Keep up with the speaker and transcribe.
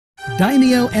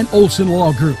Daimio and Olson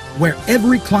Law Group, where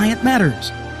every client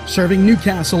matters. Serving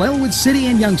Newcastle, Elwood City,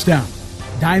 and Youngstown.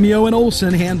 Daimio and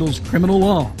Olson handles criminal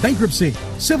law, bankruptcy,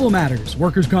 civil matters,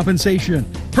 workers' compensation,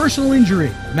 personal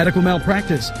injury, medical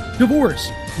malpractice, divorce,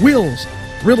 wills,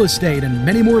 real estate, and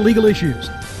many more legal issues.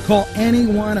 Call any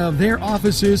one of their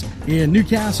offices in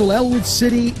Newcastle, Elwood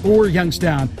City, or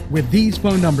Youngstown with these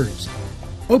phone numbers.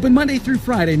 Open Monday through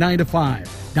Friday, 9 to 5.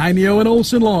 Daimio and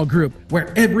Olson Law Group,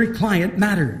 where every client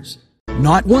matters.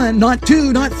 Not one, not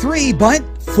two, not three, but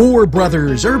Four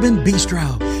Brothers Urban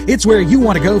Bistro. It's where you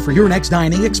want to go for your next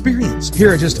dining experience.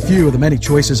 Here are just a few of the many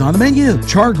choices on the menu.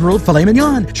 Char-grilled filet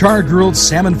mignon, char-grilled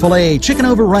salmon filet, chicken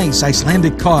over rice,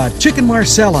 Icelandic cod, chicken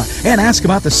marsala, and ask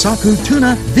about the saku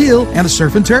tuna, veal, and the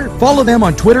surf and turf. Follow them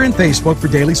on Twitter and Facebook for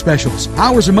daily specials.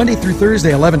 Hours are Monday through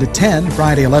Thursday, 11 to 10,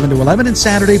 Friday, 11 to 11, and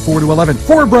Saturday, 4 to 11.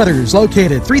 Four Brothers,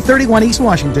 located 331 East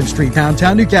Washington Street,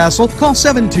 downtown Newcastle. Call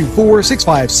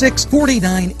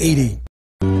 724-656-4980.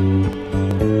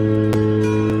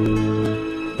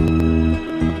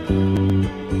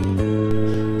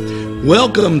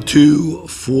 Welcome to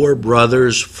Four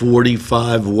Brothers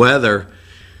 45 weather.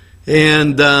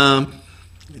 And I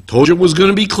told you it was going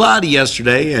to be cloudy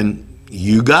yesterday, and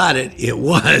you got it. It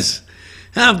was.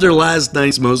 After last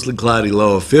night's mostly cloudy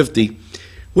low of 50.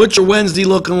 What's your Wednesday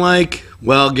looking like?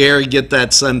 Well, Gary, get that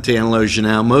suntan lotion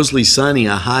out. Mostly sunny,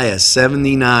 a high of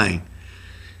 79.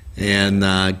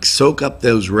 And soak up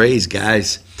those rays,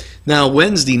 guys. Now,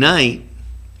 Wednesday night,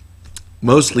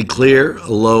 mostly clear,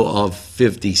 a low of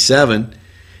 57.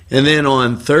 And then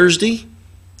on Thursday,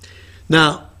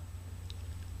 now,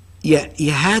 yeah, you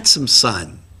had some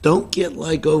sun. Don't get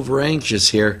like over anxious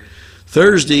here.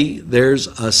 Thursday, there's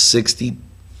a 60%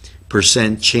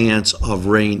 chance of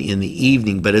rain in the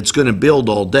evening, but it's going to build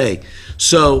all day.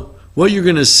 So what you're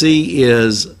going to see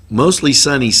is mostly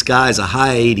sunny skies, a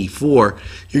high 84.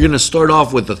 You're going to start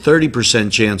off with a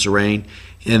 30% chance of rain,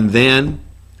 and then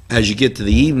as you get to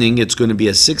the evening, it's going to be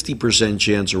a 60%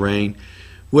 chance of rain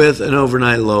with an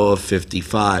overnight low of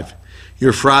 55.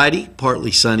 Your Friday,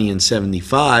 partly sunny and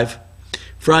 75.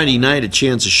 Friday night, a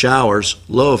chance of showers,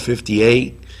 low of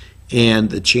 58, and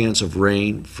the chance of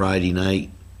rain Friday night,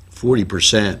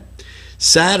 40%.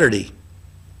 Saturday,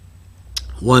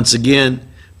 once again,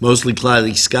 mostly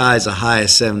cloudy skies, a high of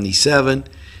 77.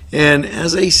 And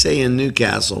as they say in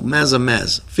Newcastle, mez a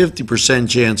mez, 50%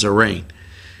 chance of rain.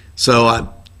 So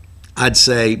I'd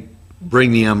say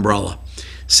bring the umbrella.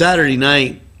 Saturday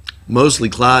night, mostly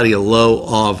cloudy, a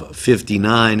low of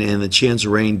 59, and the chance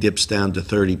of rain dips down to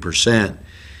 30%.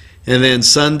 And then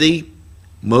Sunday,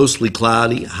 mostly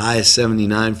cloudy, high of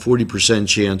 79, 40%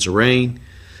 chance of rain.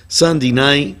 Sunday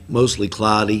night, mostly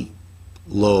cloudy,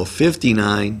 low of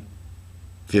 59,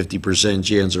 50%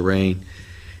 chance of rain.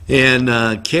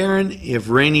 And Karen, if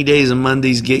rainy days and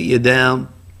Mondays get you down,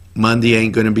 Monday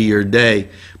ain't going to be your day.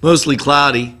 Mostly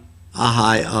cloudy, a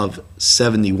high of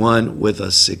 71 with a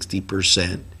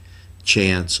 60%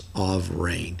 chance of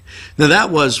rain. Now that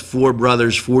was Four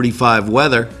Brothers 45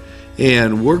 weather,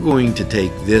 and we're going to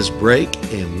take this break,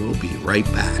 and we'll be right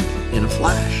back in a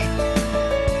flash.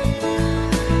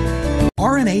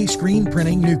 RNA Screen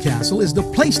Printing Newcastle is the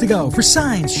place to go for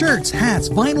signs, shirts, hats,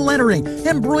 vinyl lettering,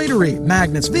 embroidery,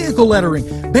 magnets, vehicle lettering,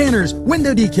 banners,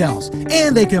 window decals,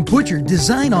 and they can put your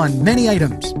design on many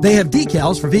items. They have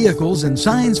decals for vehicles and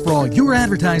signs for all your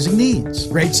advertising needs.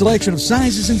 Great selection of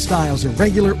sizes and styles of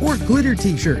regular or glitter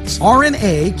t-shirts.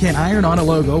 RNA can iron on a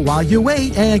logo while you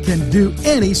wait and can do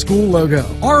any school logo.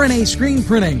 RNA Screen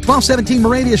Printing, 1217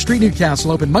 Moravia Street,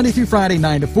 Newcastle, open Monday through Friday,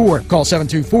 9 to 4. Call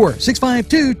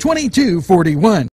 724-652-2241.